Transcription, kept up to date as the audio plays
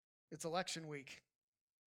It's election week.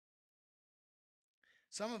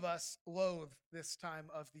 Some of us loathe this time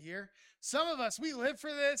of the year. Some of us, we live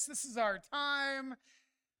for this. This is our time.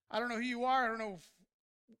 I don't know who you are. I don't know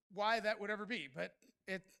why that would ever be, but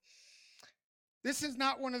this is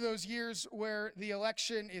not one of those years where the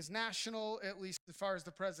election is national, at least as far as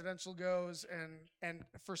the presidential goes. And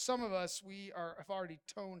for some of us, have already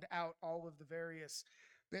toned out all of the various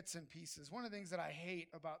bits and pieces. One of the things that I hate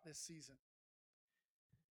about this season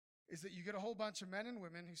is that you get a whole bunch of men and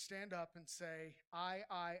women who stand up and say, I.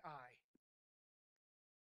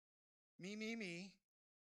 Me.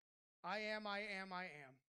 I am.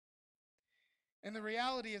 And the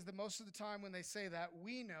reality is that most of the time when they say that,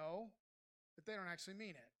 we know that they don't actually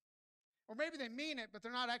mean it. Or maybe they mean it, but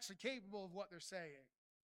they're not actually capable of what they're saying.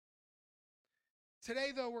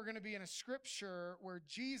 Today, though, we're going to be in a scripture where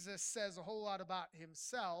Jesus says a whole lot about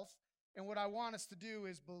himself, and what I want us to do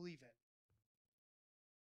is believe it.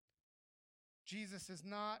 Jesus is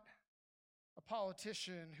not a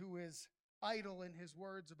politician who is idle in his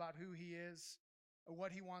words about who he is, or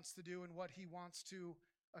what he wants to do, and what he wants to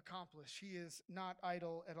accomplish. He is not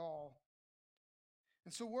idle at all.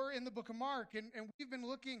 And so we're in the book of Mark, and we've been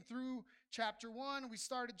looking through chapter 1. We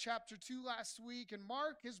started chapter 2 last week, and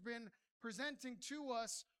Mark has been presenting to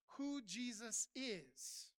us who Jesus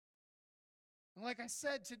is. And like I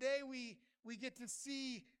said, today we get to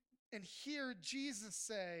see and hear Jesus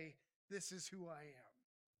say, "This is who I am."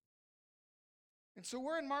 And so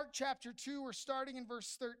we're in Mark chapter 2. We're starting in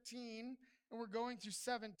verse 13, and we're going through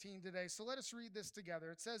 17 today. So let us read this together.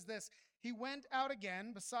 It says this: "He went out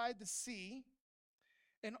again beside the sea,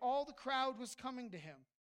 and all the crowd was coming to him,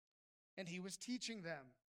 and he was teaching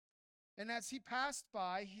them. And as he passed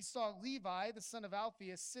by, he saw Levi, the son of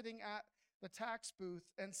Alphaeus, sitting at the tax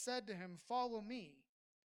booth, and said to him, 'Follow me.'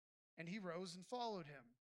 And he rose and followed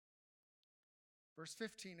him." Verse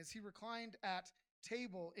 15, "As he reclined at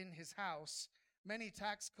table in his house, many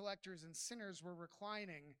tax collectors and sinners were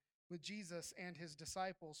reclining with Jesus and his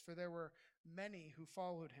disciples, for there were many who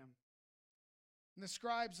followed him. And the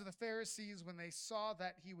scribes of the Pharisees, when they saw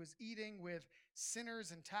that he was eating with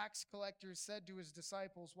sinners and tax collectors, said to his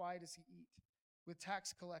disciples, 'Why does he eat with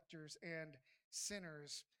tax collectors and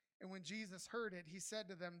sinners?' And when Jesus heard it, he said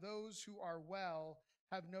to them, 'Those who are well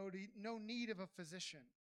have no need of a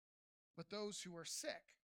physician, but those who are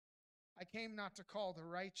sick. I came not to call the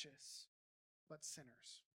righteous, but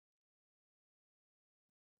sinners.'"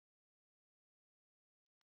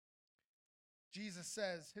 Jesus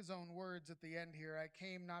says his own words at the end here, "I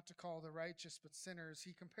came not to call the righteous, but sinners."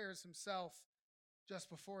 He compares himself just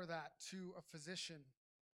before that to a physician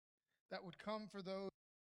that would come for those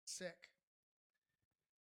sick.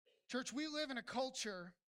 Church, we live in a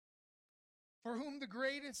culture for whom the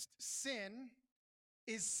greatest sin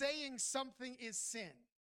is saying something is sin.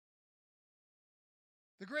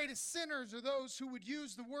 The greatest sinners are those who would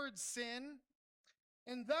use the word sin.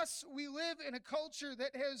 And thus we live in a culture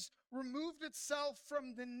that has removed itself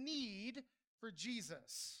from the need for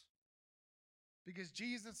Jesus. Because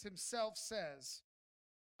Jesus himself says,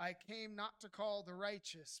 "I came not to call the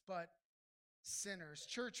righteous, but sinners."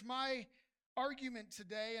 Church, my argument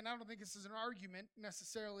today, and I don't think this is an argument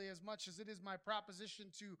necessarily as much as it is my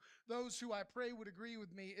proposition to those who I pray would agree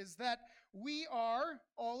with me, is that we are,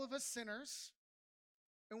 all of us, sinners,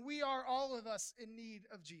 and we are, all of us, in need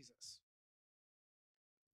of Jesus.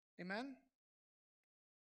 Amen?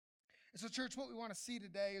 And so, church, what we want to see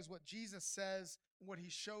today is what Jesus says, what he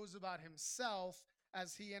shows about himself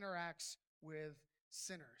as he interacts with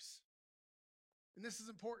sinners. And this is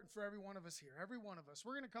important for every one of us here, every one of us.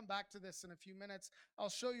 We're going to come back to this in a few minutes. I'll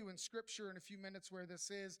show you in Scripture in a few minutes where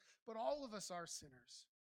this is, but all of us are sinners.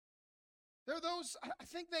 There are those, I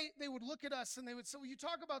think they would look at us and they would say, "Well, you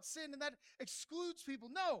talk about sin and that excludes people."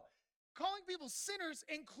 No, calling people sinners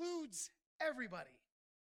includes everybody.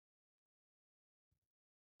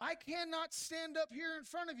 I cannot stand up here in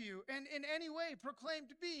front of you and in any way proclaim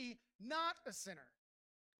to be not a sinner.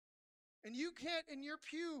 And you can't in your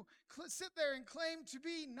pew sit there and claim to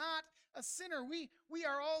be not a sinner. We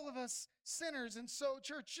are all of us sinners. And so,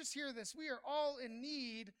 church, just hear this. We are all in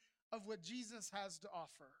need of what Jesus has to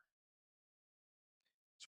offer.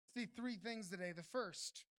 See three things today. The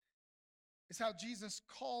first is how Jesus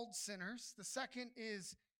called sinners. The second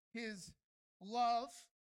is his love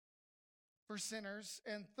for sinners.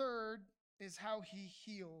 And third is how he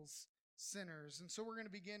heals sinners. And so we're going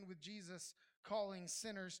to begin with Jesus calling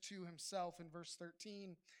sinners to himself in verse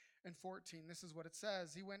 13 and 14. This is what it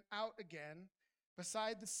says: "He went out again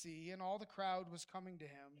beside the sea, and all the crowd was coming to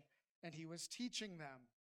him, and he was teaching them."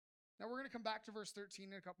 Now we're going to come back to verse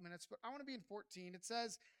 13 in a couple minutes, but I want to be in 14. It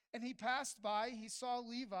says, And he passed by, he saw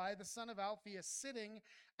Levi, the son of Alphaeus, sitting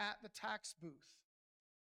at the tax booth.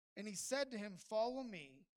 And he said to him, "Follow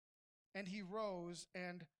me." And he rose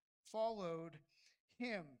and followed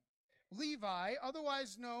him. Levi,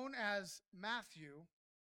 otherwise known as Matthew,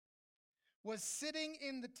 was sitting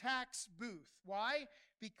in the tax booth. Why?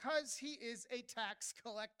 Because he is a tax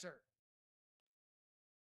collector.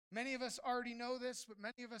 Many of us already know this, but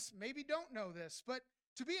many of us maybe don't know this. But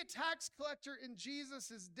to be a tax collector in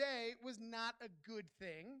Jesus' day was not a good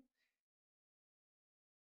thing.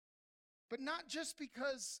 But not just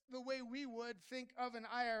because the way we would think of an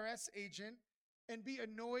IRS agent and be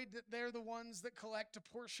annoyed that they're the ones that collect a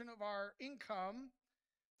portion of our income.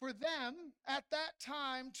 For them, at that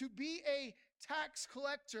time, to be a tax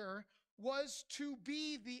collector was to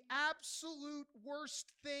be the absolute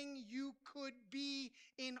worst thing you could be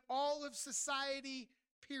in all of society,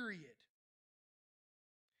 period.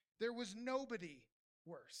 There was nobody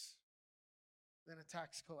worse than a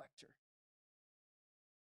tax collector.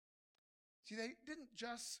 See, they didn't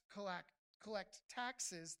just collect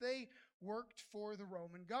taxes, they worked for the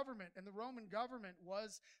Roman government, and the Roman government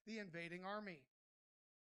was the invading army.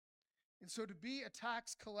 And so to be a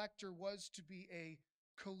tax collector was to be a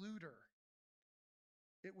colluder.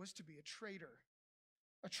 It was to be a traitor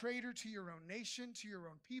to your own nation, to your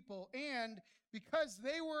own people, and because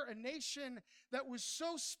they were a nation that was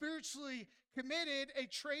so spiritually committed, a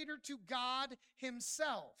traitor to God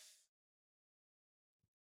himself.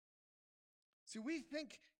 See, we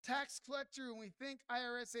think tax collector and we think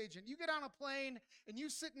IRS agent. You get on a plane and you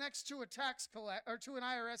sit next to a tax collector or to an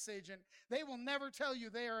IRS agent, they will never tell you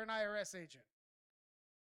they are an IRS agent.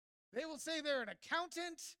 They will say they're an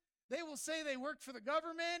accountant. They will say they work for the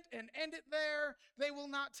government and end it there. They will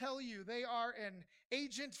not tell you they are an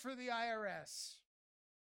agent for the IRS.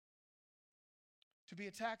 To be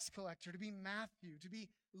a tax collector, to be Matthew, to be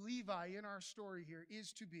Levi in our story here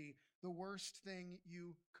is to be the worst thing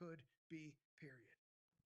you could be, period.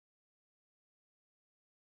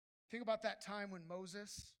 Think about that time when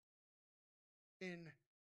Moses, in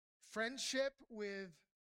friendship with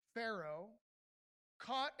Pharaoh,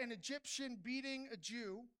 caught an Egyptian beating a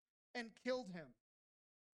Jew and killed him.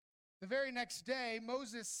 The very next day,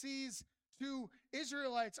 Moses sees two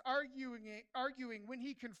Israelites arguing. When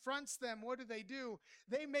he confronts them, what do?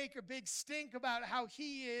 They make a big stink about how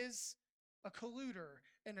he is a colluder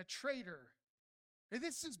and a traitor. And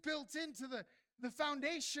this is built into the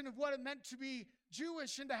foundation of what it meant to be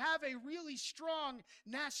Jewish and to have a really strong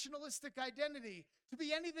nationalistic identity. To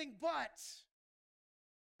be anything but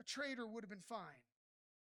a traitor would have been fine.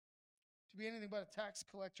 To be anything but a tax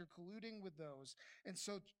collector, colluding with those. And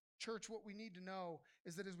so, church, what we need to know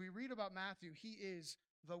is that as we read about Matthew, he is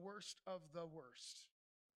the worst of the worst.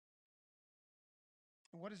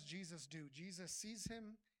 And what does Jesus do? Jesus sees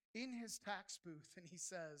him in his tax booth and he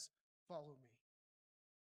says, "Follow me."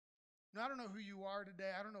 Now, I don't know who you are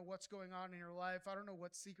today. I don't know what's going on in your life. I don't know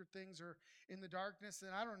what secret things are in the darkness.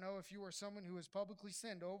 And I don't know if you are someone who has publicly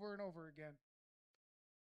sinned over and over again.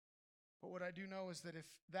 But what I do know is that if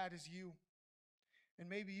that is you, and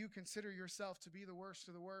maybe you consider yourself to be the worst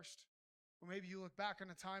of the worst, or maybe you look back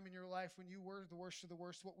on a time in your life when you were the worst of the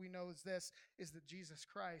worst, what we know is this, is that Jesus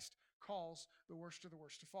Christ calls the worst of the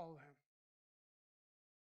worst to follow him.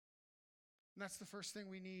 And that's the first thing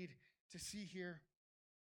we need to see here.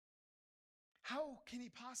 How can he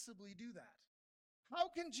possibly do that? How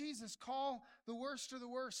can Jesus call the worst of the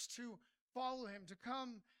worst to follow him, to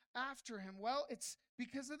come after him? Well, it's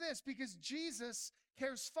because of this, because Jesus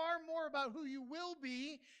cares far more about who you will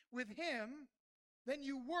be with him than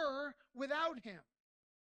you were without him.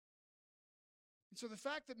 And so the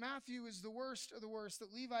fact that Matthew is the worst of the worst,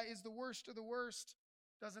 that Levi is the worst of the worst,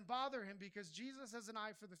 doesn't bother him because Jesus has an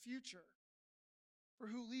eye for the future, for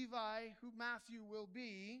who Matthew will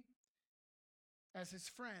be as his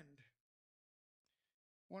friend.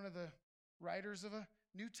 One of the writers of a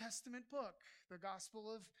New Testament book, the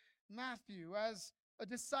Gospel of Matthew, as a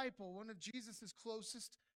disciple, one of Jesus'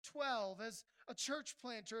 closest 12, as a church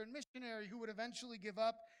planter and missionary who would eventually give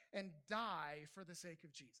up and die for the sake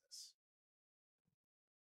of Jesus.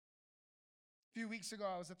 A few weeks ago,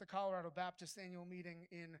 I was at the Colorado Baptist annual meeting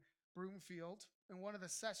in Broomfield, and one of the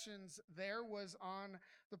sessions there was on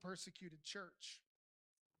the persecuted church.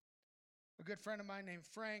 A good friend of mine named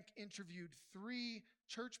Frank interviewed 3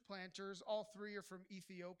 church planters. All 3 are from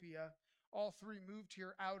Ethiopia. All 3 moved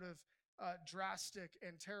here out of drastic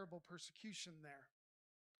and terrible persecution there.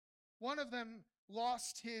 One of them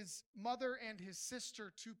lost his mother and his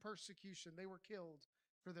sister to persecution. They were killed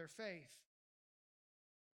for their faith.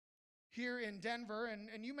 Here in Denver,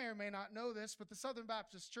 and you may or may not know this, but the Southern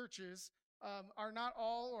Baptist churches are not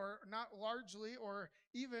all or not largely or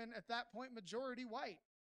even at that point majority white.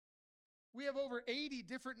 We have over 80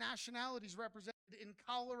 different nationalities represented in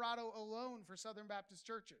Colorado alone for Southern Baptist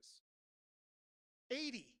churches.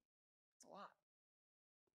 80. That's a lot.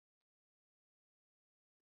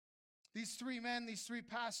 These three men, these three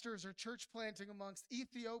pastors are church planting amongst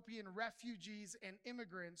Ethiopian refugees and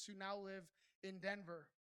immigrants who now live in Denver.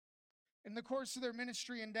 In the course of their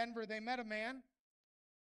ministry in Denver, they met a man,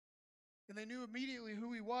 and they knew immediately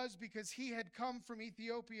who he was because he had come from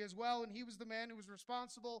Ethiopia as well, and he was the man who was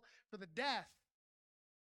responsible for the death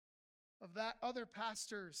of that other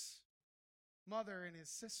pastor's mother and his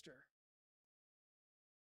sister.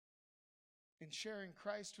 In sharing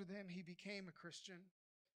Christ with him, he became a Christian,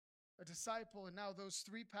 a disciple, and now those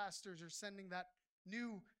three pastors are sending that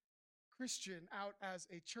new Christian out as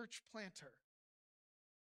a church planter.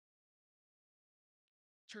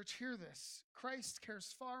 Church, hear this. Christ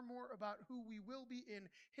cares far more about who we will be in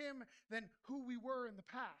him than who we were in the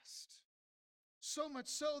past. So much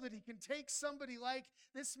so that he can take somebody like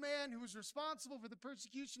this man who was responsible for the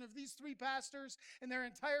persecution of these three pastors and their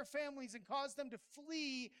entire families and cause them to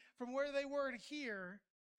flee from where they were to here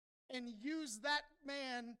and use that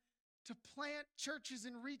man to plant churches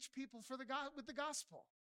and reach people with the gospel.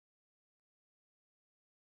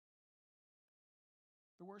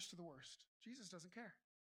 The worst of the worst. Jesus doesn't care.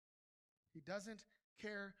 He doesn't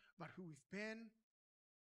care about who we've been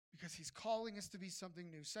because he's calling us to be something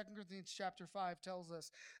new. 2 Corinthians chapter 5 tells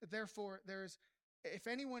us, therefore, if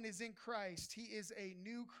anyone is in Christ, he is a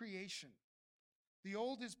new creation. The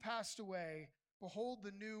old is passed away. Behold,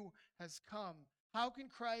 the new has come. How can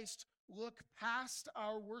Christ look past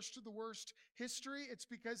our worst of the worst history? It's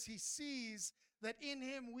because he sees that in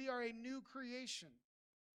him we are a new creation.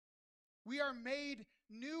 We are made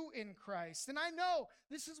new in Christ. And I know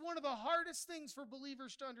this is one of the hardest things for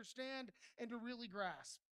believers to understand and to really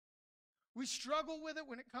grasp. We struggle with it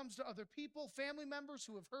when it comes to other people, family members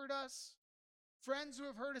who have hurt us, friends who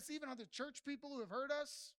have hurt us, even other church people who have hurt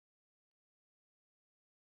us.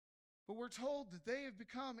 But we're told that they have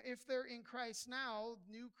become, if they're in Christ now,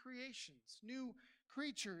 new creations, new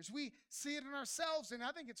creatures. We see it in ourselves, and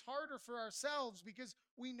I think it's harder for ourselves because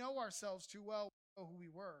we know ourselves too well, we know who we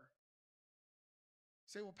were.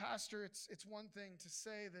 Say, well, Pastor, it's one thing to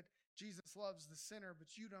say that Jesus loves the sinner,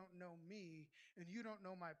 but you don't know me, and you don't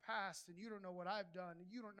know my past, and you don't know what I've done, and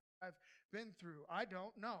you don't know what I've been through. I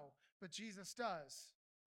don't know, but Jesus does.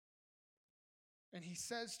 And he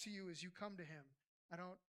says to you as you come to him, I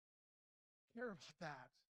don't care about that.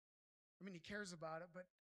 I mean, he cares about it, but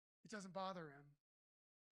it doesn't bother him.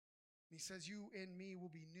 And he says, you in me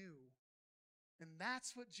will be new. And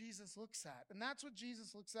that's what Jesus looks at. And that's what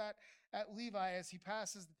Jesus looks at Levi as he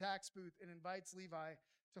passes the tax booth and invites Levi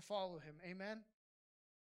to follow him. Amen?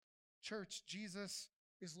 Church, Jesus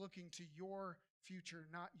is looking to your future,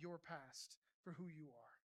 not your past, for who you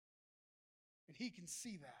are. And he can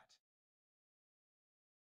see that.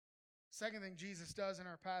 Second thing Jesus does in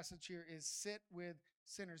our passage here is sit with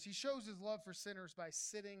sinners. He shows his love for sinners by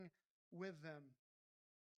sitting with them.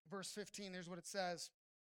 Verse 15, there's what it says.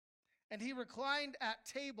 And he reclined at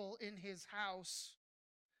table in his house.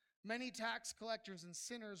 Many tax collectors and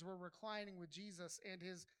sinners were reclining with Jesus and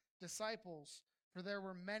his disciples, for there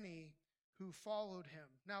were many who followed him.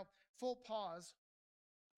 Now, full pause.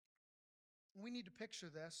 We need to picture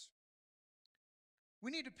this.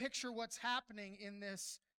 We need to picture what's happening in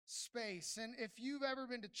this space. And if you've ever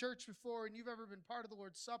been to church before and you've ever been part of the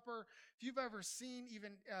Lord's Supper, if you've ever seen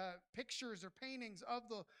even pictures or paintings of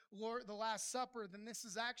the Last Supper, then this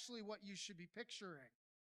is actually what you should be picturing.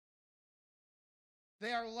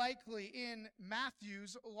 They are likely in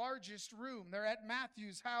Matthew's largest room. They're at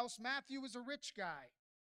Matthew's house. Matthew was a rich guy.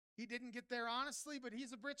 He didn't get there honestly, but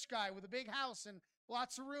he's a rich guy with a big house and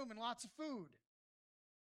lots of room and lots of food.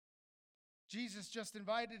 Jesus just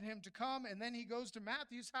invited him to come, and then he goes to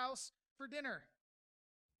Matthew's house for dinner.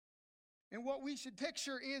 And what we should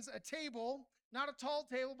picture is a table, not a tall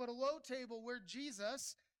table, but a low table where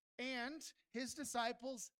Jesus and his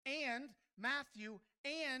disciples and Matthew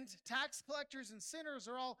and tax collectors and sinners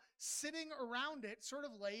are all sitting around it, sort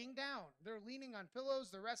of laying down. They're leaning on pillows.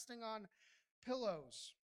 They're resting on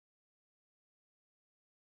pillows.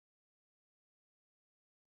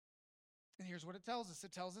 And here's what it tells us.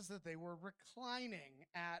 It tells us that they were reclining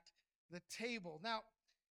at the table. Now,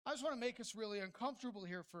 I just want to make us really uncomfortable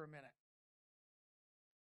here for a minute.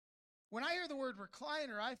 When I hear the word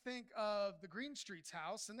recliner, I think of the Greenstreet's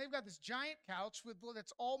house, and they've got this giant couch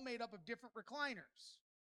that's all made up of different recliners.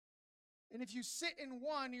 And if you sit in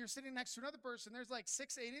one, you're sitting next to another person, there's like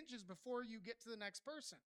 6-8 inches before you get to the next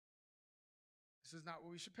person. This is not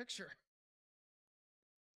what we should picture.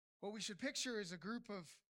 What we should picture is a group of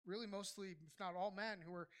really mostly, if not all men,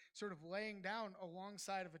 who are sort of laying down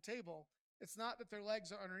alongside of a table. It's not that their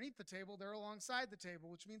legs are underneath the table, they're alongside the table,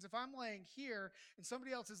 which means if I'm laying here and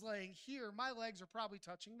somebody else is laying here, my legs are probably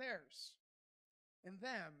touching theirs and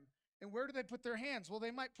them. And where do they put their hands? Well, they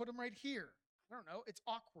might put them right here. I don't know. It's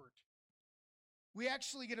awkward. We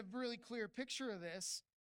actually get a really clear picture of this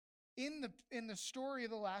in the story of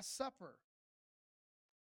the Last Supper.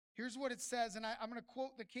 Here's what it says, and I'm going to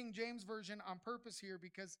quote the King James Version on purpose here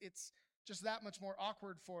because it's just that much more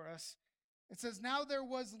awkward for us. It says, "Now there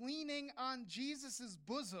was leaning on Jesus'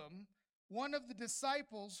 bosom one of the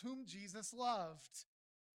disciples whom Jesus loved."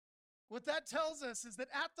 What that tells us is that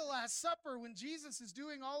at the Last Supper, when Jesus is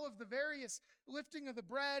doing all of the various lifting of the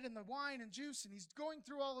bread and the wine and juice, and he's going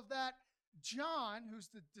through all of that, John, who's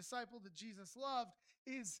the disciple that Jesus loved,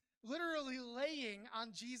 is literally laying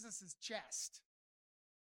on Jesus' chest.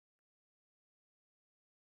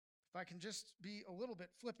 If I can just be a little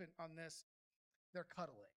bit flippant on this, they're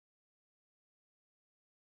cuddling.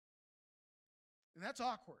 And that's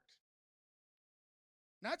awkward.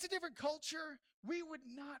 Now, it's a different culture. We would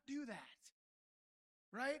not do that,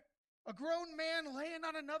 right? A grown man laying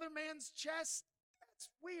on another man's chest, that's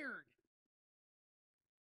weird.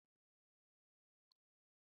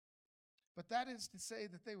 But that is to say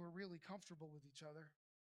that they were really comfortable with each other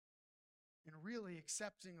and really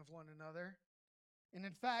accepting of one another. And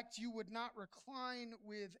in fact, you would not recline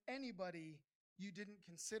with anybody you didn't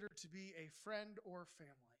consider to be a friend or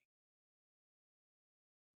family.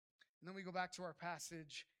 And then we go back to our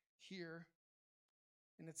passage here,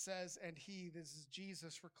 and it says, "And he," this is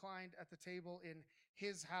Jesus, "reclined at the table in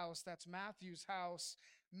his house." That's Matthew's house.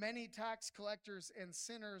 Many tax collectors and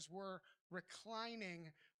sinners were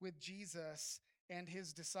reclining with Jesus and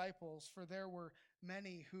his disciples, for there were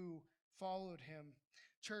many who followed him.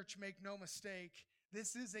 Church, make no mistake,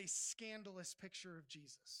 this is a scandalous picture of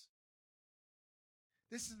Jesus.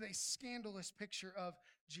 This is a scandalous picture of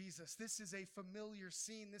Jesus. This is a familiar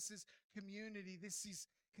scene. This is community. This is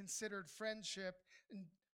considered friendship. And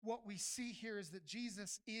what we see here is that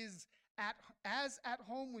Jesus is as at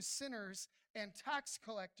home with sinners and tax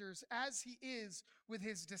collectors as he is with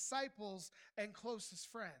his disciples and closest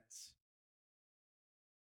friends.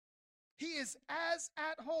 He is as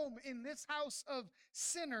at home in this house of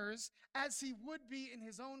sinners as he would be in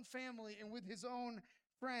his own family and with his own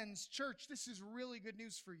friends. Church, this is really good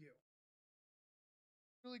news for you.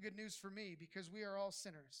 Really good news for me, because we are all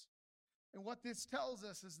sinners. And what this tells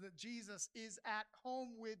us is that Jesus is at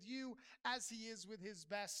home with you as he is with his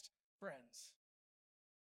best friends.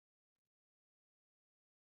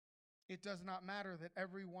 It does not matter that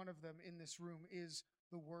every one of them in this room is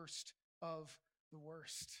the worst of the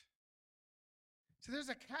worst. So there's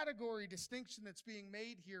a category distinction that's being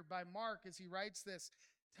made here by Mark as he writes this.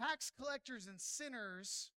 Tax collectors and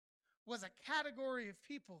sinners was a category of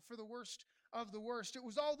people for the worst of the worst. It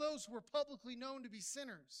was all those who were publicly known to be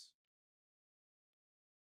sinners.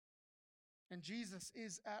 And Jesus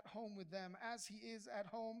is at home with them as he is at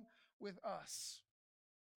home with us.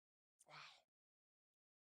 Wow.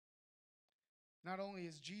 Not only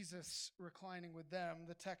is Jesus reclining with them,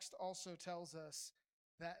 the text also tells us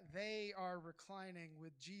that they are reclining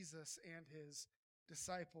with Jesus and his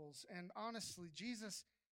disciples. And honestly, Jesus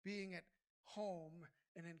being at home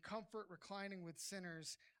and in comfort reclining with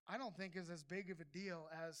sinners, I don't think is as big of a deal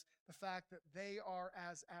as the fact that they are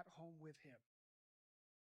as at home with him.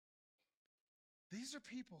 These are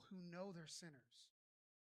people who know they're sinners.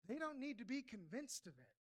 They don't need to be convinced of it.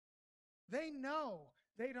 They know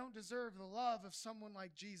they don't deserve the love of someone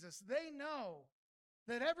like Jesus. They know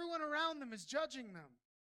that everyone around them is judging them.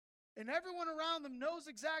 And everyone around them knows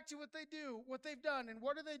exactly what they do, what they've done. And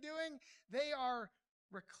what are they doing? They are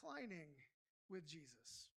reclining with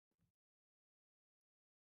Jesus.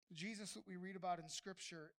 Jesus that we read about in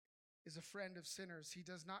Scripture is a friend of sinners. He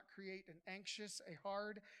does not create an anxious, a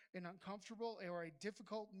hard, an uncomfortable, or a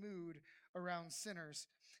difficult mood around sinners.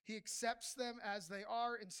 He accepts them as they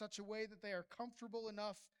are in such a way that they are comfortable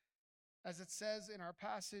enough, as it says in our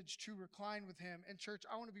passage, to recline with him. And church,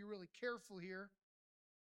 I want to be really careful here.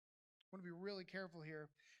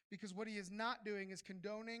 Because what he is not doing is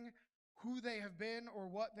condoning who they have been or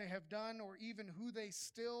what they have done or even who they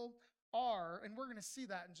still are. And we're going to see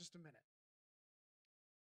that in just a minute.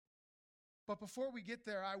 But before we get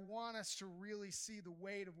there, I want us to really see the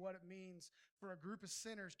weight of what it means for a group of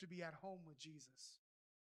sinners to be at home with Jesus,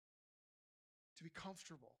 to be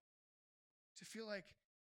comfortable, to feel like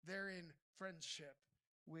they're in friendship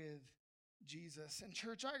with Jesus. And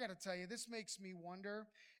church, I got to tell you, this makes me wonder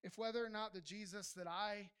if whether or not the Jesus that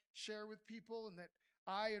I share with people and that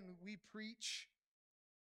we preach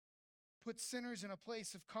puts sinners in a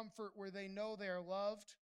place of comfort where they know they are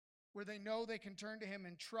loved, where they know they can turn to him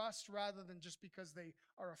in trust rather than just because they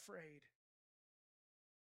are afraid.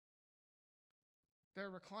 They're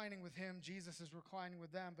reclining with him. Jesus is reclining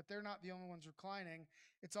with them, but they're not the only ones reclining.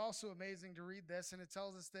 It's also amazing to read this, and it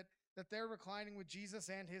tells us that they're reclining with Jesus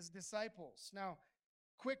and his disciples. Now,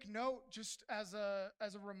 quick note, just as a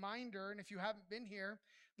reminder, and if you haven't been here,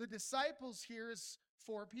 the disciples here is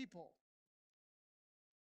 4 people.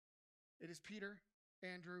 It is Peter,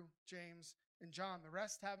 Andrew, James, and John. The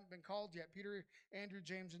rest haven't been called yet. Peter, Andrew,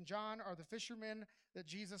 James, and John are the fishermen that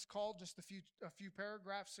Jesus called just a few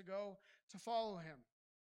paragraphs ago to follow him.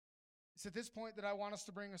 It's at this point that I want us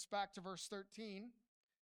to bring us back to verse 13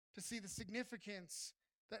 to see the significance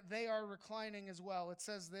that they are reclining as well. It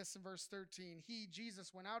says this in verse 13, he,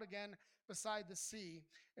 Jesus, went out again beside the sea,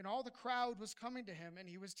 and all the crowd was coming to him, and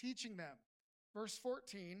he was teaching them. Verse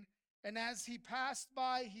 14, and as he passed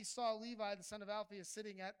by, he saw Levi, the son of Alphaeus,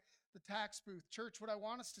 sitting at the tax booth. Church, what I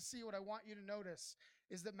want us to see, what I want you to notice,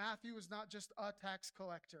 is that Matthew is not just a tax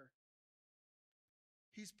collector.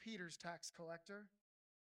 He's Peter's tax collector,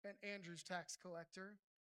 and Andrew's tax collector,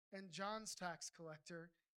 and John's tax collector,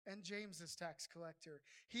 and James's tax collector.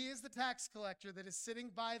 He is the tax collector that is sitting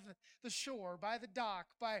by the shore, by the dock,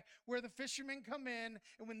 by where the fishermen come in,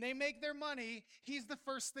 and when they make their money, he's the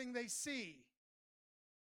first thing they see.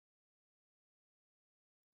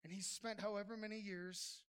 And he's spent however many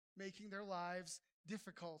years making their lives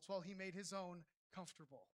difficult while he made his own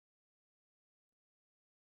comfortable.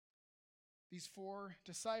 These 4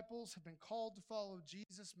 disciples have been called to follow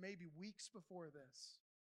Jesus maybe weeks before this.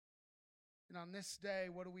 And on this day,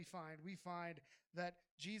 what do we find? We find that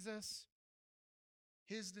Jesus,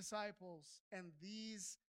 his disciples, and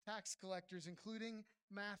these tax collectors, including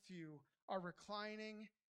Matthew, are reclining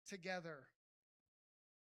together.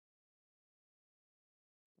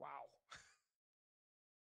 Wow.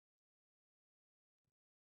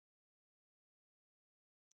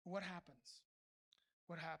 What happens?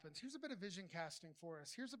 What happens? Here's a bit of vision casting for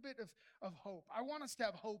us. Here's a bit of hope. I want us to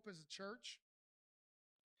have hope as a church.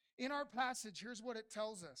 In our passage, here's what it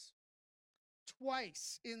tells us.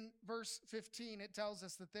 Twice in verse 15, it tells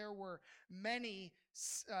us that there were many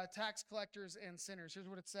tax collectors and sinners. Here's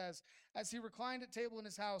what it says. As he reclined at table in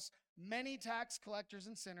his house, many tax collectors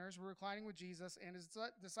and sinners were reclining with Jesus and his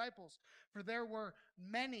disciples, for there were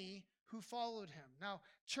many who followed him. Now,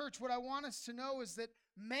 church, what I want us to know is that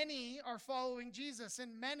many are following Jesus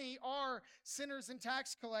and many are sinners and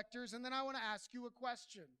tax collectors. And then I want to ask you a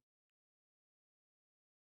question.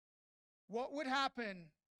 What would happen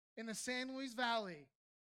in the San Luis Valley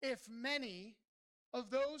if many of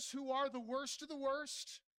those who are the worst of the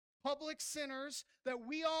worst, public sinners that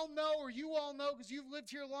we all know, or you all know because you've lived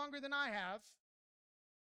here longer than I have,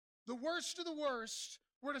 the worst of the worst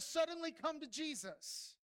were to suddenly come to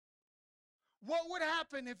Jesus? What would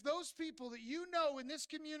happen if those people that you know in this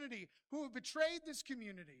community, who have betrayed this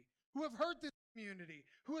community, who have hurt this community,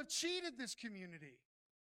 who have cheated this community,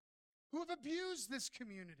 who have abused this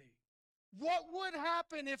community, what would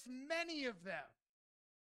happen if many of them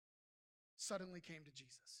suddenly came to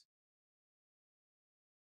Jesus?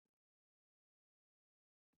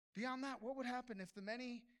 Beyond that, what would happen if the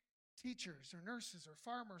many teachers or nurses or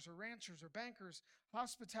farmers or ranchers or bankers,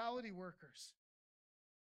 hospitality workers,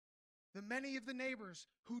 the many of the neighbors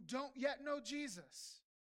who don't yet know Jesus,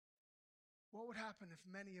 what would happen if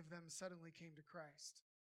many of them suddenly came to Christ?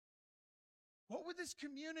 What would this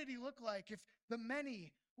community look like if the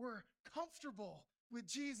many were comfortable with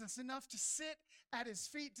Jesus enough to sit at his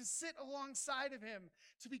feet, to sit alongside of him,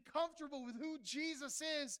 to be comfortable with who Jesus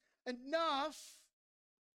is enough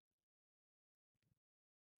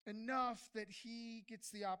that he gets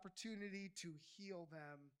the opportunity to heal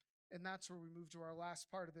them? And that's where we move to our last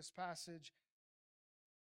part of this passage,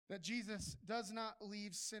 that Jesus does not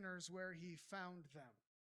leave sinners where he found them.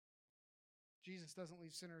 Jesus doesn't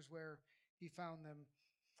leave sinners where he found them.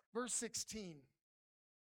 Verse 16.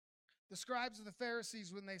 The scribes of the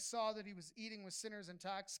Pharisees, when they saw that he was eating with sinners and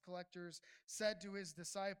tax collectors, said to his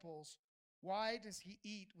disciples, "Why does he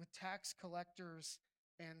eat with tax collectors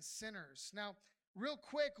and sinners?" Now, real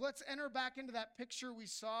quick, let's enter back into that picture we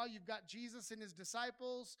saw. You've got Jesus and his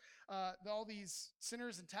disciples, all these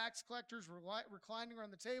sinners and tax collectors reclining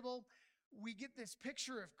around the table. We get this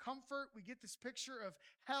picture of comfort. We get this picture of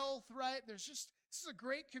health, right? This is a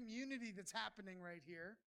great community that's happening right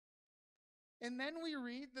here. And then we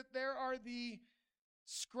read that there are the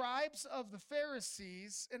scribes of the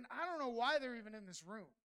Pharisees, and I don't know why they're even in this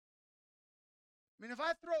room. I mean, if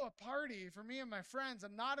I throw a party for me and my friends,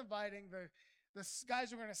 I'm not inviting the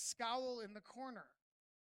guys who are going to scowl in the corner.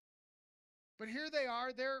 But here they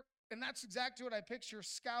are. They're And that's exactly what I picture,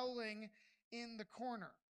 scowling in the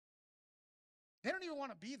corner. They don't even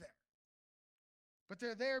want to be there. But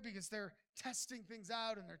they're there because they're testing things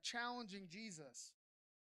out and they're challenging Jesus.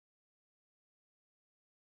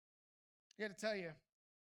 I got to tell you,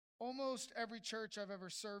 almost every church I've ever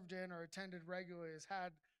served in or attended regularly has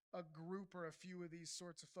had a group or a few of these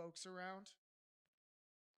sorts of folks around.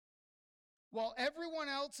 While everyone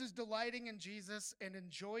else is delighting in Jesus and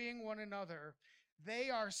enjoying one another, they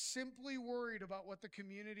are simply worried about what the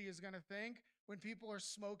community is going to think when people are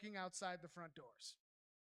smoking outside the front doors.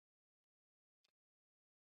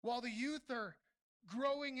 While the youth are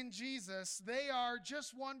growing in Jesus, they are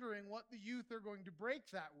just wondering what the youth are going to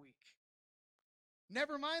break that week.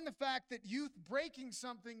 Never mind the fact that youth breaking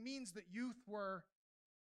something means that youth were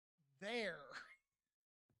there,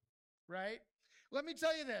 right? Let me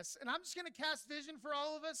tell you this, and I'm just going to cast vision for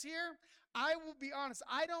all of us here. I will be honest,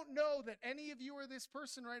 I don't know that any of you are this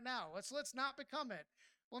person right now. Let's not become it.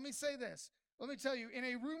 Let me say this. Let me tell you, in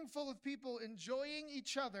a room full of people enjoying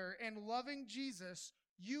each other and loving Jesus,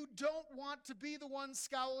 you don't want to be the one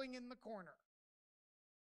scowling in the corner.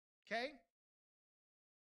 Okay?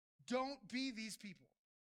 Don't be these people.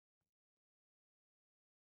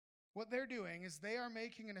 What they're doing is they are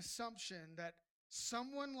making an assumption that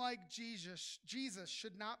someone like Jesus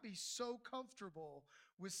should not be so comfortable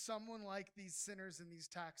with someone like these sinners and these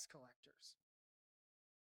tax collectors.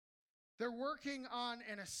 They're working on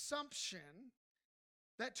an assumption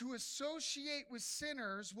that to associate with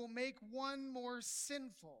sinners will make one more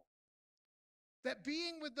sinful. That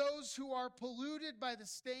being with those who are polluted by the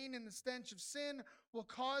stain and the stench of sin will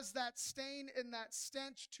cause that stain and that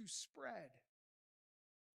stench to spread.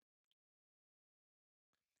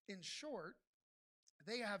 In short,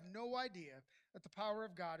 they have no idea that the power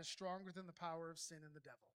of God is stronger than the power of sin and the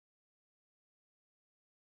devil.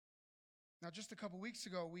 Now, just a couple weeks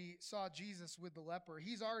ago, we saw Jesus with the leper.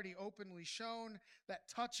 He's already openly shown that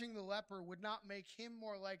touching the leper would not make him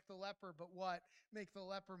more like the leper, but what? Make the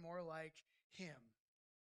leper more like him.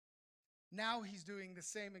 Now he's doing the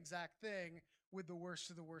same exact thing with the worst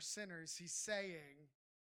of the worst sinners. He's saying,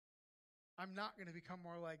 I'm not going to become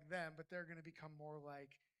more like them, but they're going to become more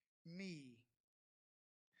like me.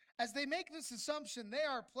 As they make this assumption, they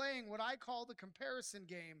are playing what I call the comparison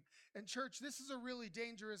game. And church, this is a really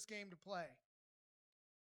dangerous game to play.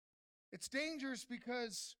 It's dangerous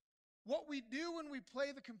because what we do when we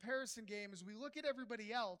play the comparison game is we look at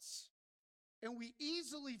everybody else and we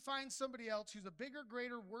easily find somebody else who's a bigger,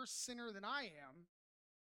 greater, worse sinner than I am.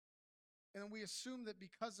 And then we assume that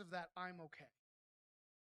because of that, I'm okay.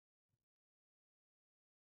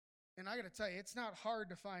 And I got to tell you, it's not hard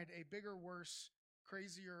to find a bigger, worse,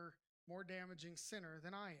 crazier, more damaging sinner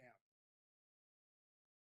than I am.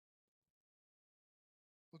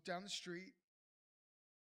 Look down the street.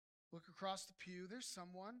 Look across the pew. There's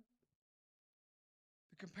someone.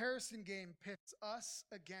 The comparison game pits us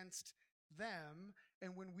against them.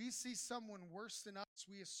 And when we see someone worse than us,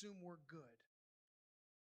 we assume we're good.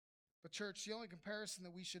 But church, the only comparison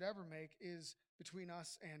that we should ever make is between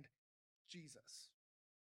us and Jesus.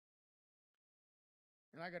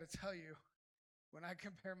 And I got to tell you, when I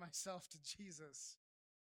compare myself to Jesus,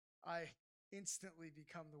 I instantly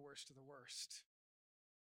become the worst of the worst.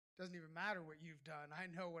 Doesn't even matter what you've done. I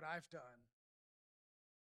know what I've done.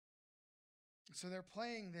 So they're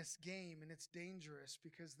playing this game, and it's dangerous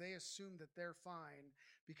because they assume that they're fine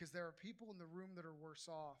because there are people in the room that are worse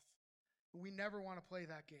off. We never want to play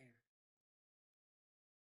that game.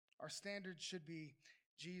 Our standard should be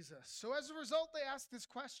Jesus. So as a result, they ask this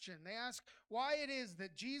question. They ask why it is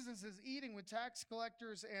that Jesus is eating with tax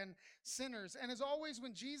collectors and sinners. And as always,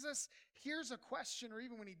 when Jesus hears a question, or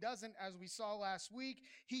even when he doesn't, as we saw last week,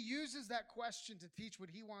 he uses that question to teach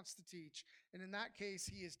what he wants to teach. And in that case,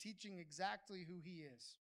 he is teaching exactly who he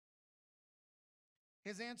is.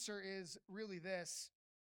 His answer is really this.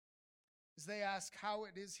 As they ask how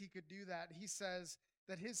it is he could do that, he says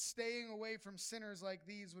that his staying away from sinners like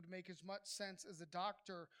these would make as much sense as a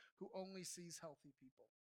doctor who only sees healthy people.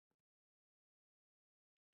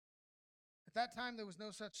 At that time, there was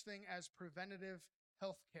no such thing as preventative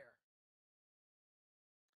health care.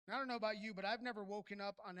 Now, I don't know about you, but I've never woken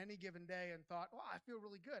up on any given day and thought, I feel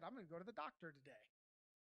really good. I'm going to go to the doctor today.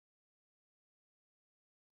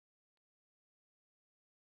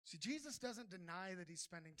 See, Jesus doesn't deny that he's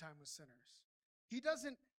spending time with sinners. He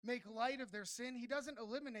doesn't make light of their sin. He doesn't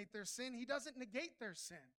eliminate their sin. He doesn't negate their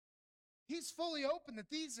sin. He's fully open that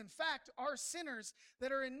these, in fact, are sinners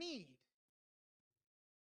that are in need.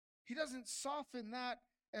 He doesn't soften that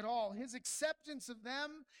at all. His acceptance of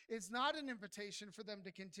them is not an invitation for them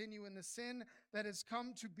to continue in the sin that has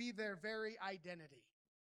come to be their very identity.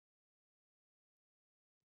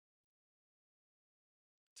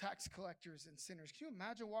 tax collectors and sinners. Can you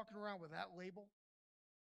imagine walking around with that label?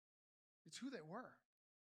 It's who they were.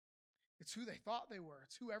 It's who they thought they were.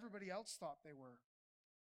 It's who everybody else thought they were.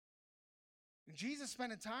 And Jesus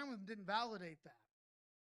spending time with them didn't validate that.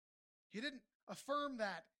 He didn't affirm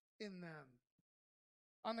that in them.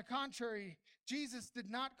 On the contrary, Jesus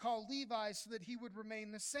did not call Levi so that he would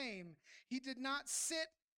remain the same. He did not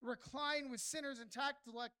recline with sinners and tax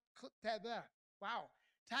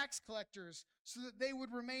collectors so that they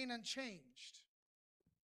would remain unchanged.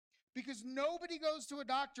 Because nobody goes to a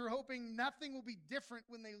doctor hoping nothing will be different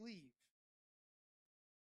when they leave.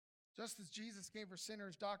 Just as Jesus came for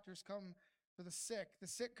sinners, doctors come for the sick. The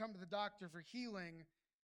sick come to the doctor for healing.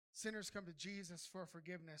 Sinners come to Jesus for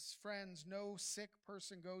forgiveness. Friends, no sick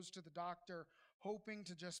person goes to the doctor hoping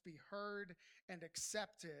to just be heard and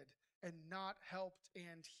accepted and not helped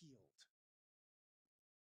and healed.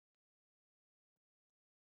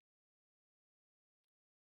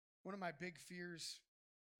 One of my big fears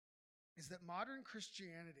is that modern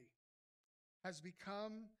Christianity has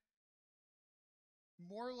become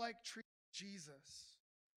more like treating Jesus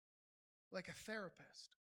like a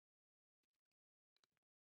therapist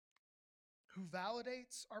who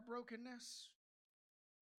validates our brokenness,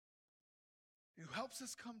 who helps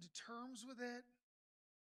us come to terms with it,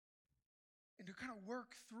 and to kind of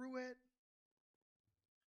work through it,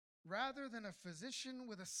 rather than a physician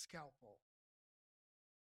with a scalpel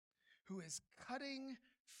who is cutting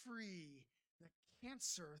free the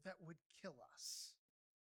cancer that would kill us.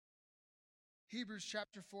 Hebrews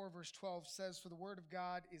chapter 4, verse 12 says, "For the word of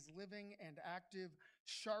God is living and active,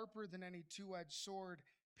 sharper than any two-edged sword,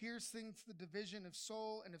 piercing to the division of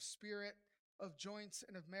soul and of spirit, of joints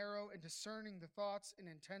and of marrow, and discerning the thoughts and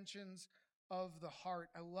intentions of the heart."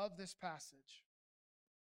 I love this passage.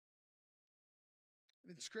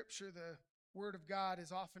 In Scripture, the Word of God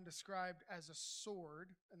is often described as a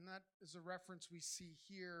sword, and that is a reference we see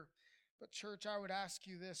here. But church, I would ask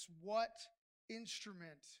you this: what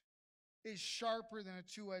instrument is sharper than a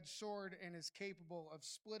two-edged sword and is capable of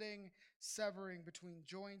splitting, severing between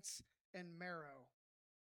joints and marrow?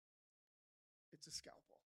 It's a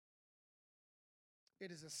scalpel.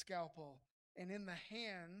 It is a scalpel. And in the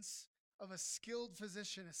hands of a skilled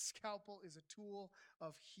physician, a scalpel is a tool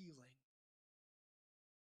of healing.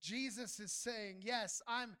 Jesus is saying, yes,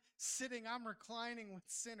 I'm reclining with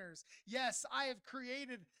sinners. Yes, I have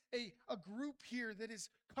created a group here that is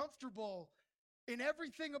comfortable in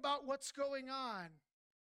everything about what's going on.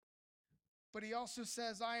 But he also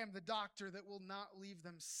says, I am the doctor that will not leave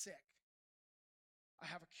them sick. I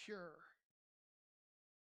have a cure.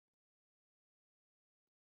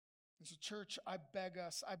 And so, church, I beg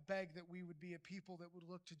that we would be a people that would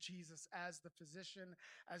look to Jesus as the physician,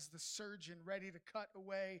 as the surgeon, ready to cut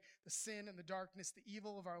away the sin and the darkness, the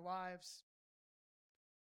evil of our lives.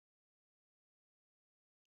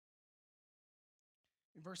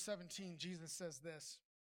 In verse 17, Jesus says this,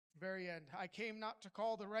 very end, "I came not to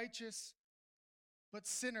call the righteous, but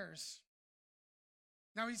sinners."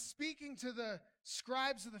 Now he's speaking to the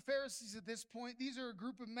scribes of the Pharisees at this point. These are a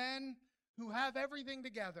group of men who have everything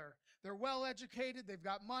together. They're well educated, they've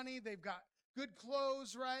got money, they've got good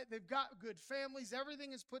clothes, right? They've got good families,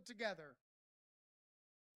 everything is put together.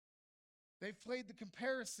 They've played the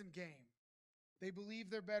comparison game. They believe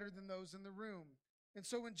they're better than those in the room. And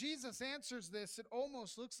so when Jesus answers this, it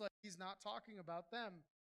almost looks like he's not talking about them.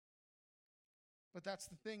 But that's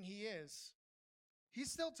the thing, he is.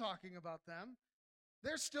 He's still talking about them.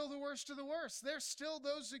 They're still the worst of the worst. They're still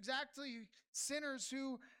those exactly sinners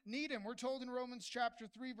who need him. We're told in Romans chapter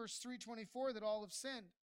 3, verse 324, that all have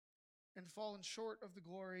sinned and fallen short of the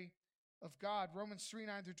glory of God. Romans 3,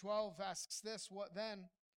 9 through 12 asks this, "What then?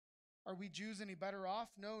 Are we Jews any better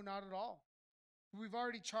off? No, not at all. We've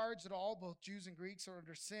already charged that all, both Jews and Greeks, are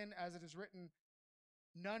under sin, as it is written,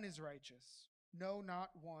 none is righteous. No,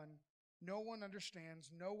 not one. No one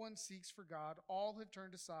understands. No one seeks for God. All have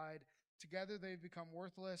turned aside. Together they've become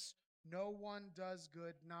worthless. No one does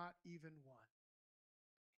good, not even one."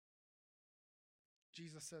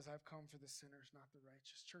 Jesus says, "I've come for the sinners, not the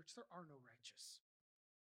righteous." Church, there are no righteous.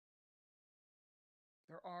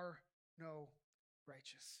 There are no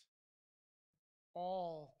righteous.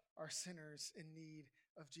 All are sinners in need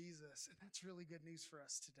of Jesus. And that's really good news for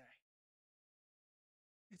us today.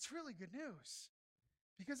 It's really good news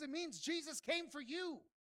because it means Jesus came for you.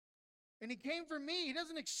 And he came for me. He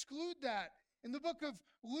doesn't exclude that. In the book of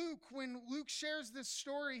Luke, when Luke shares this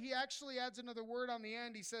story, he actually adds another word on the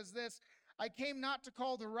end. He says this, "I came not to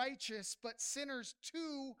call the righteous, but sinners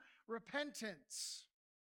to repentance."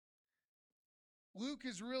 Luke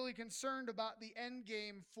is really concerned about the end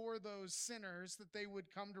game for those sinners, that they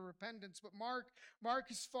would come to repentance. But Mark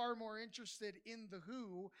is far more interested in the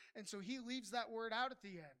who, and so he leaves that word out at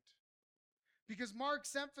the end. Because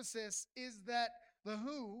Mark's emphasis is that the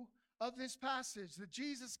who of this passage that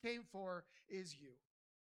Jesus came for is you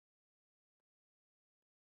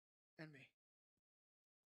and me.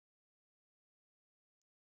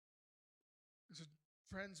 So,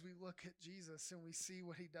 friends, we look at Jesus and we see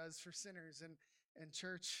what he does for sinners. And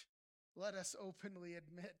church, let us openly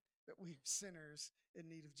admit that we are sinners in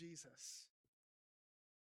need of Jesus.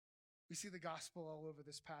 We see the gospel all over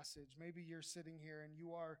this passage. Maybe you're sitting here and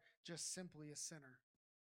you are just simply a sinner.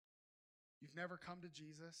 You've never come to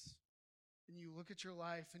Jesus, and you look at your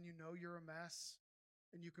life and you know you're a mess,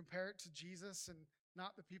 and you compare it to Jesus and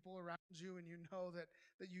not the people around you, and you know that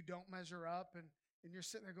you don't measure up, and you're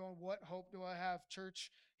sitting there going, what hope do I have?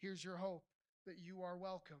 Church, here's your hope, that you are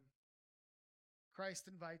welcome. Christ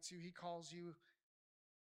invites you, he calls you,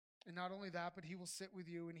 and not only that, but he will sit with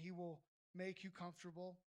you and he will make you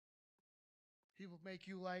comfortable. He will make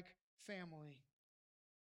you like family.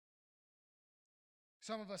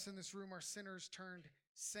 Some of us in this room are sinners turned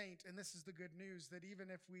saint, and this is the good news, that even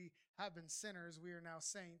if we have been sinners, we are now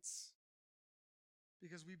saints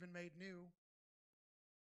because we've been made new.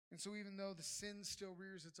 And so even though the sin still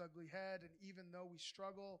rears its ugly head, and even though we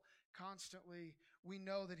struggle constantly, we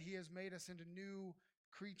know that he has made us into new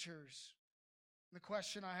creatures. The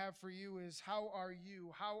question I have for you is, how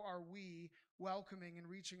are we welcoming and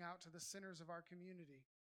reaching out to the sinners of our community?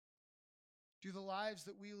 Do the lives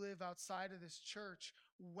that we live outside of this church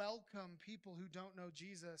welcome people who don't know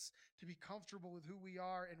Jesus to be comfortable with who we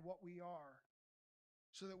are and what we are,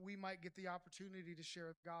 so that we might get the opportunity to share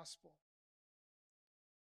the gospel?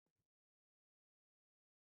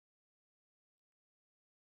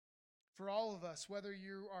 For all of us, whether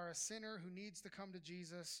you are a sinner who needs to come to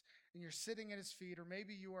Jesus and you're sitting at his feet, or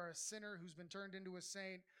maybe you are a sinner who's been turned into a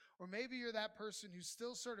saint, or maybe you're that person who's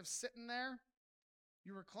still sort of sitting there,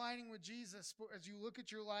 you're reclining with Jesus, but as you look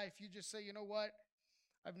at your life, you just say, you know what?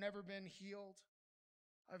 I've never been healed.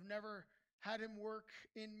 I've never had him work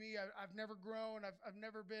in me. I've never grown. I've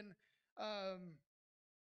never been helped.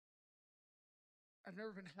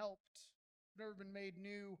 I've never been made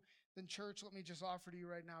new. Then church, let me just offer to you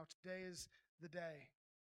right now, today is the day.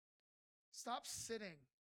 Stop sitting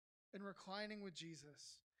and reclining with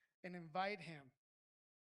Jesus and invite him.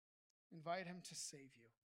 Invite him to save you.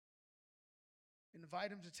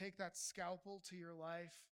 Invite him to take that scalpel to your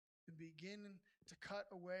life and begin to cut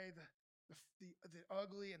away the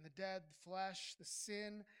ugly and the dead, the flesh, the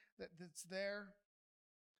sin that's there.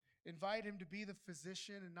 Invite him to be the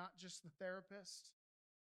physician and not just the therapist.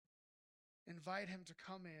 Invite him to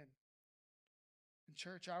come in. And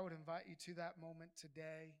church, I would invite you to that moment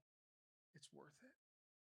today. It's worth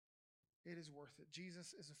it. It is worth it.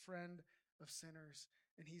 Jesus is a friend of sinners,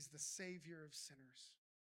 and he's the Savior of sinners.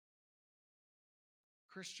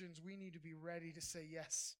 Christians, we need to be ready to say,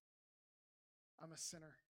 yes, I'm a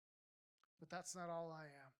sinner, but that's not all I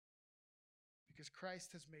am, because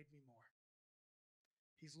Christ has made me more.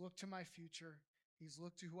 He's looked to my future. He's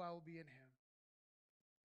looked to who I will be in him.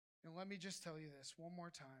 And let me just tell you this one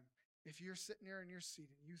more time. If you're sitting there in your seat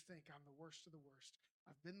and you think I'm the worst of the worst,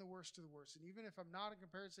 I've been the worst of the worst, and even if I'm not in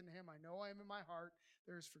comparison to him, I know I am in my heart,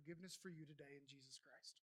 there is forgiveness for you today in Jesus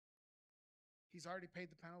Christ. He's already paid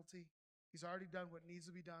the penalty. He's already done what needs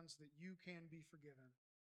to be done so that you can be forgiven.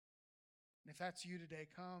 And if that's you today,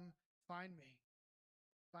 come find me.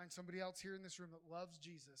 Find somebody else here in this room that loves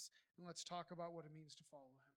Jesus, and let's talk about what it means to follow him.